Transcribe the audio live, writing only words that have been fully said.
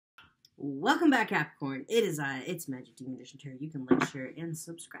Welcome back, Capricorn. It's Magic Demon Edition Tarot. You can like, share, and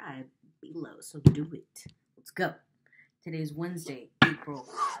subscribe below, so do it. Let's go. Today's Wednesday, April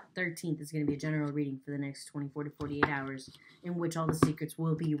 13th. is going to be a general reading for the next 24 to 48 hours, in which all the secrets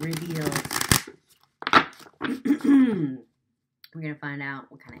will be revealed. We're going to find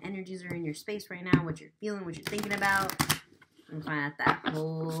out what kind of energies are in your space right now, what you're feeling, what you're thinking about. We're going to find out that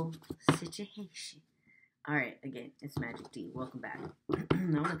whole situation. Alright, again, it's Magic D. Welcome back. I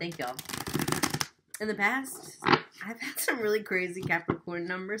want to thank y'all. In the past, I've had some really crazy Capricorn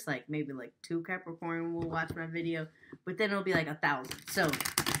numbers, like maybe like 2 Capricorn will watch my video, but then it'll be like 1,000. So,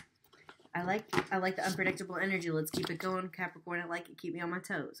 I like the unpredictable energy. Let's keep it going, Capricorn. I like it. Keep me on my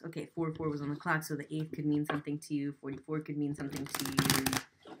toes. Okay, 44 was on the clock, so the 8th could mean something to you. 44 could mean something to you.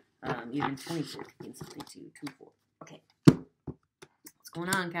 Even 24 could mean something to you. 2-4. Okay. Going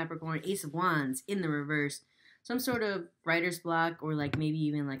on, Capricorn? Ace of Wands in the reverse. Some sort of writer's block, or like maybe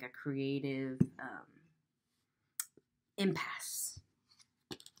even like a creative impasse.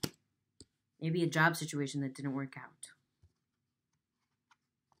 Maybe a job situation that didn't work out.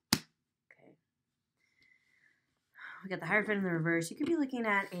 Okay. We got the Hierophant in the reverse. You could be looking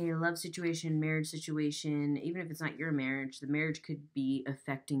at a love situation, marriage situation. Even if it's not your marriage, the marriage could be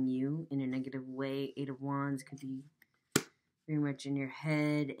affecting you in a negative way. 8 of Wands could be very much in your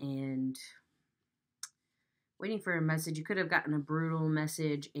head and waiting for a message. You could have gotten a brutal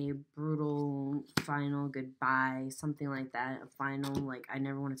message, a brutal final goodbye, something like that. A final, like, I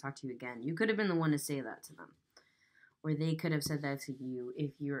never want to talk to you again. You could have been the one to say that to them. Or they could have said that to you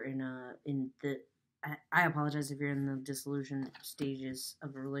if you're I apologize if you're in the dissolution stages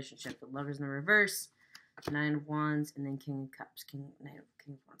of a relationship. The Lovers in the reverse, 9 of Wands, and then King of Cups, King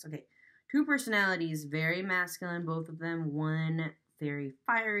of Wands. Okay. 2 personalities, very masculine, both of them. One very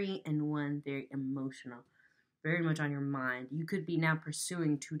fiery and one very emotional. Very much on your mind. You could be now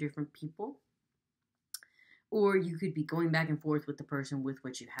pursuing 2 different people. Or you could be going back and forth with the person with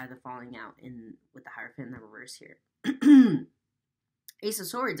which you had the falling out with the Hierophant in the reverse here. Ace of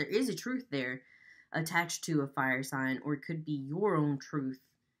Swords, there is a truth there attached to a fire sign, or it could be your own truth.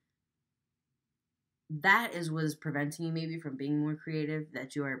 That is what is preventing you maybe from being more creative,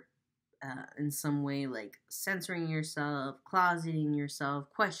 that you are in some way, like censoring yourself, closeting yourself,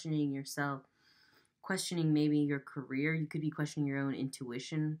 questioning maybe your career. You could be questioning your own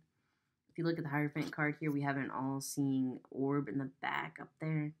intuition. If you look at the Hierophant card here, we have an all-seeing orb in the back up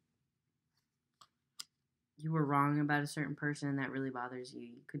there. You were wrong about a certain person, and that really bothers you.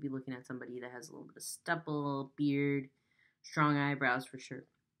 You could be looking at somebody that has a little bit of stubble, beard, strong eyebrows for sure.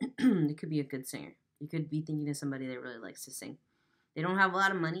 It could be a good singer. You could be thinking of somebody that really likes to sing. They don't have a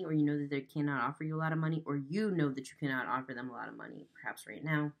lot of money, or you know that they cannot offer you a lot of money, or you know that you cannot offer them a lot of money, perhaps right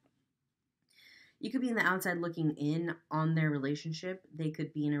now. You could be in the outside looking in on their relationship. They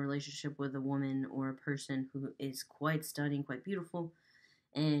could be in a relationship with a woman or a person who is quite stunning, quite beautiful,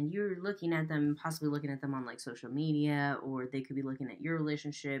 and you're looking at them, possibly looking at them on like social media, or they could be looking at your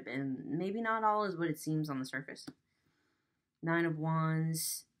relationship, and maybe not all is what it seems on the surface. 9 of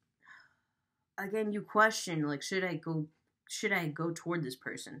Wands. Again, you question, like, should I go toward this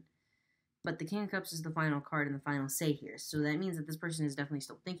person? But the King of Cups is the final card and the final say here. So that means that this person is definitely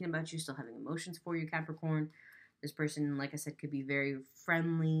still thinking about you, still having emotions for you, Capricorn. This person, like I said, could be very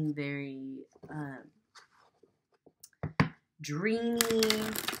friendly, very dreamy,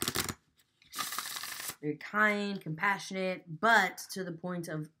 very kind, compassionate, but to the point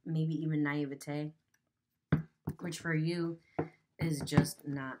of maybe even naivete, which for you is just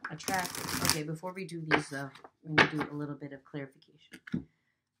not attractive. Okay, before we do these, though, we're going to do a little bit of clarification.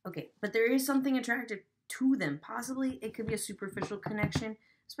 Okay, but there is something attractive to them. Possibly it could be a superficial connection,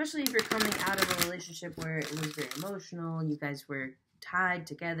 especially if you're coming out of a relationship where it was very emotional, you guys were tied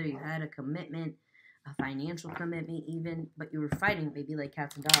together, you had a commitment, a financial commitment even, but you were fighting maybe like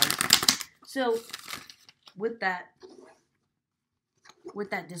cats and dogs. So with that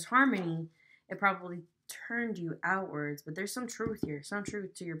disharmony, it probably turned you outwards, but there's some truth here, some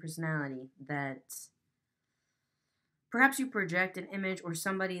truth to your personality that perhaps you project an image, or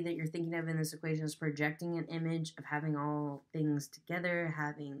somebody that you're thinking of in this equation is projecting an image of having all things together,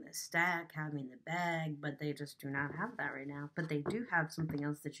 having the stack, having the bag, but they just do not have that right now. But they do have something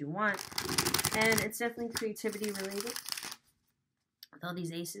else that you want, and it's definitely creativity related. With all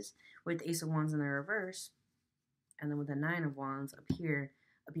these aces, with the Ace of Wands in the reverse, and then with the 9 of Wands up here,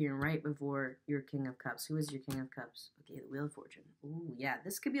 appearing right before your King of Cups. Who is your King of Cups? Okay, the Wheel of Fortune. Ooh, yeah,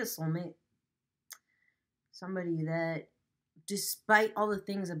 this could be a soulmate. Somebody that, despite all the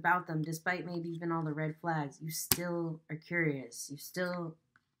things about them, despite maybe even all the red flags, you still are curious. You still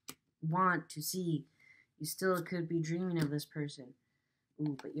want to see. You still could be dreaming of this person.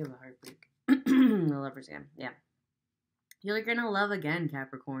 Ooh, but you have a heartbreak. The Lovers again. Yeah. You're going to love again,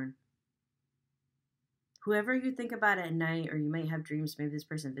 Capricorn. Whoever you think about at night, or you might have dreams, maybe this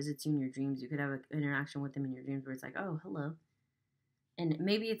person visits you in your dreams. You could have an interaction with them in your dreams where it's like, oh, hello. And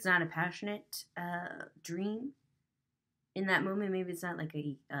maybe it's not a passionate dream in that moment. Maybe it's not like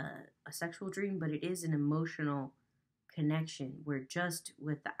a sexual dream, but it is an emotional connection where just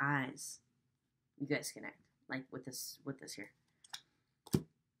with the eyes, you guys connect. Like with this here.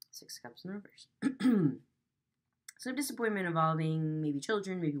 6 Cups in reverse. So disappointment involving maybe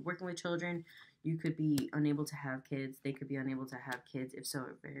children, maybe working with children. You could be unable to have kids. They could be unable to have kids. If so,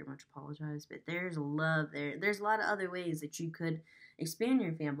 I very much apologize. But there's love there. There's a lot of other ways that you could expand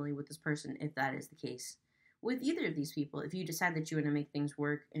your family with this person if that is the case. With either of these people, if you decide that you want to make things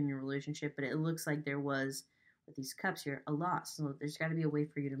work in your relationship, but it looks like there was, with these cups here, a loss. So there's got to be a way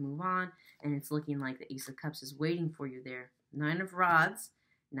for you to move on. And it's looking like the Ace of Cups is waiting for you there. 9 of Rods,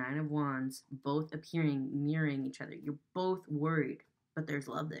 9 of Wands, both appearing, mirroring each other. You're both worried, but there's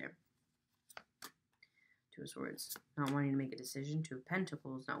love there. 2 of Swords, not wanting to make a decision. 2 of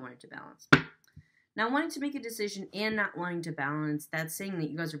Pentacles, not wanting to balance. Not wanting to make a decision and not wanting to balance, that's saying that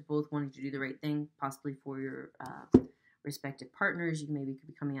you guys are both wanting to do the right thing, possibly for your respective partners. You maybe could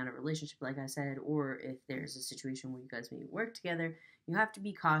be coming out of a relationship, like I said, or if there's a situation where you guys maybe work together, you have to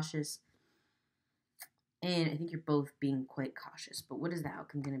be cautious. And I think you're both being quite cautious. But what is the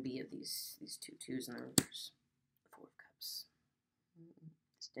outcome going to be of these 2 twos in the reverse? 4 of Cups.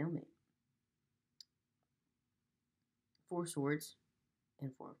 Stalemate. 4 Swords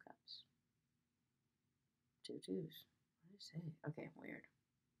and 4 of Cups. 2 twos. What did I say? Okay, weird.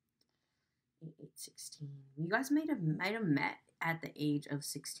 8, 8, 16. You guys might have met at the age of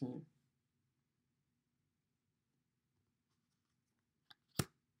 16.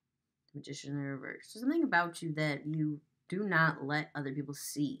 Magician in the reverse. There's something about you that you do not let other people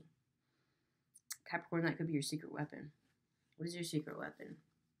see. Capricorn, that could be your secret weapon. What is your secret weapon?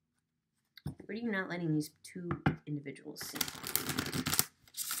 What are you not letting these 2 individuals see?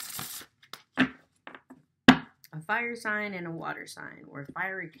 A fire sign and a water sign, or a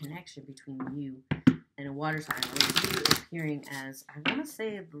fiery connection between you and a water sign, or you appearing as, I want to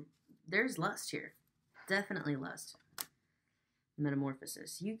say, there's lust here. Definitely lust.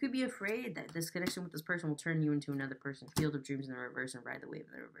 Metamorphosis. You could be afraid that this connection with this person will turn you into another person. Field of Dreams in the reverse and Ride the Wave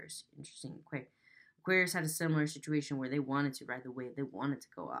in the reverse. Interesting. Aquarius had a similar situation where they wanted to ride the wave. They wanted to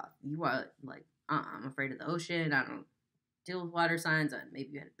go off. You are like, I'm afraid of the ocean. I don't deal with water signs. Maybe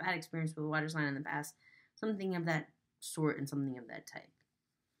you had a bad experience with a water sign in the past. Something of that sort and something of that type.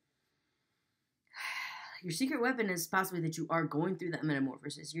 Your secret weapon is possibly that you are going through that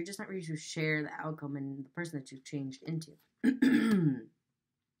metamorphosis. You're just not ready to share the outcome and the person that you've changed into.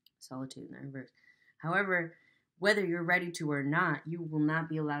 Solitude in the reverse. However, whether you're ready to or not, you will not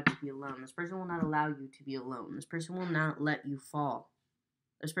be allowed to be alone. This person will not allow you to be alone. This person will not let you fall.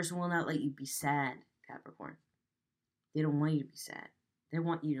 This person will not let you be sad, Capricorn. They don't want you to be sad. They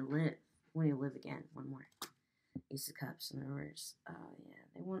want you to live. They want you to live again. One more. Ace of Cups in the reverse. Oh, yeah.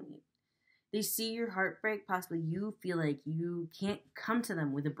 They want you. They see your heartbreak. Possibly you feel like you can't come to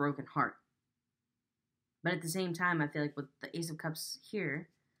them with a broken heart. But at the same time, I feel like with the Ace of Cups here,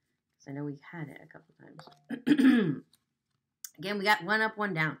 because I know we had it a couple times. Again, we got 1 up,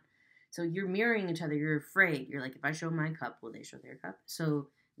 1 down. So you're mirroring each other. You're afraid. You're like, if I show my cup, will they show their cup? So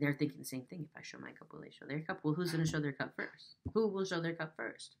they're thinking the same thing. If I show my cup, will they show their cup? Well, who's going to show their cup first? Who will show their cup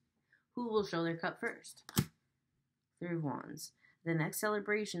first? Who will show their cup first? 3 of Wands. The next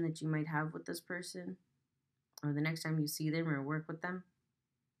celebration that you might have with this person, or the next time you see them or work with them,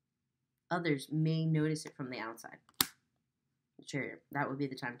 others may notice it from the outside. Sure, that would be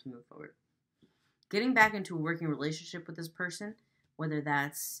the time to move forward. Getting back into a working relationship with this person, whether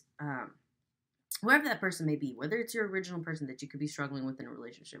that's whoever that person may be, whether it's your original person that you could be struggling with in a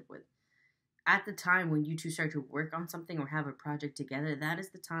relationship with, at the time when you two start to work on something or have a project together, that is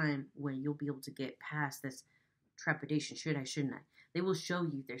the time when you'll be able to get past this trepidation. Should I, shouldn't I? They will show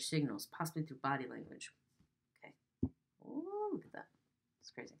you their signals, possibly through body language. Okay. Oh, look at that.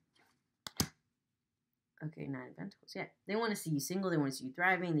 It's crazy. Okay, 9 of Pentacles. Yeah, they want to see you single. They want to see you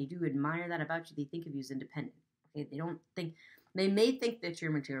thriving. They do admire that about you. They think of you as independent. Okay, they may think that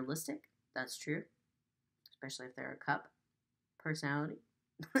you're materialistic. That's true. Especially if they're a cup personality.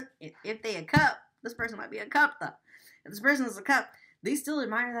 if they a cup, this person might be a cup though. If this person is a cup, they still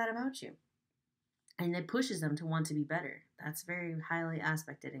admire that about you. And it pushes them to want to be better. That's very highly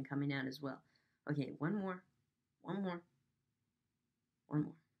aspected and coming out as well. Okay, one more. All right.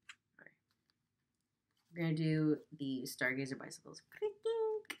 We're going to do the Stargazer bicycles.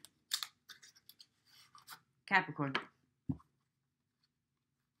 Capricorn.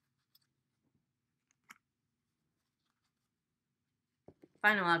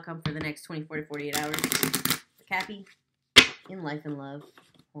 Final outcome for the next 24 to 48 hours. Cappy, in life and love.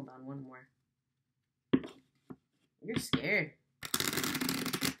 Hold on, one more. You're scared.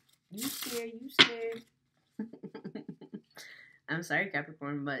 You scared. I'm sorry,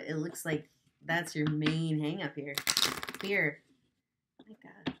 Capricorn, but it looks like that's your main hang-up here. Fear. Oh my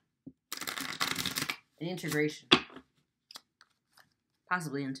God. An integration.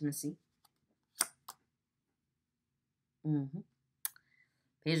 Possibly intimacy.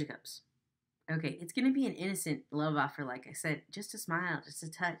 Page of Cups. Okay, it's going to be an innocent love offer, like I said. Just a smile, just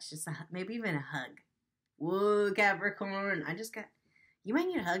a touch, maybe even a hug. Whoa, Capricorn. You might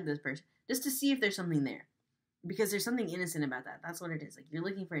need to hug this person just to see if there's something there. Because there's something innocent about that. That's what it is. Like, you're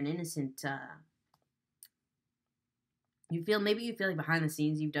looking for an innocent, maybe you feel like behind the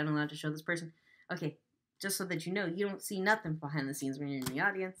scenes you've done a lot to show this person. Okay, just so that you know, you don't see nothing behind the scenes when you're in the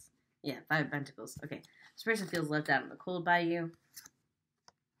audience. Yeah, 5 of Pentacles. Okay, this person feels left out in the cold by you.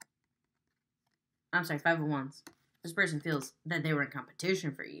 I'm sorry, 5 of Wands. This person feels that they were in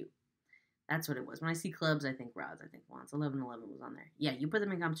competition for you. That's what it was. When I see clubs, I think rods, I think wands. 1111 was on there. Yeah, you put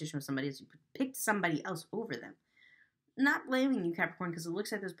them in competition with somebody else. You picked somebody else over them. Not blaming you, Capricorn, because it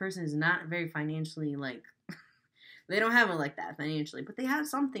looks like this person is not very financially, like, they don't have it like that financially, but they have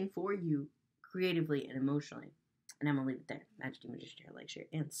something for you creatively and emotionally. And I'm going to leave it there. Magic Magician, like, share,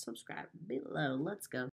 and subscribe below. Let's go.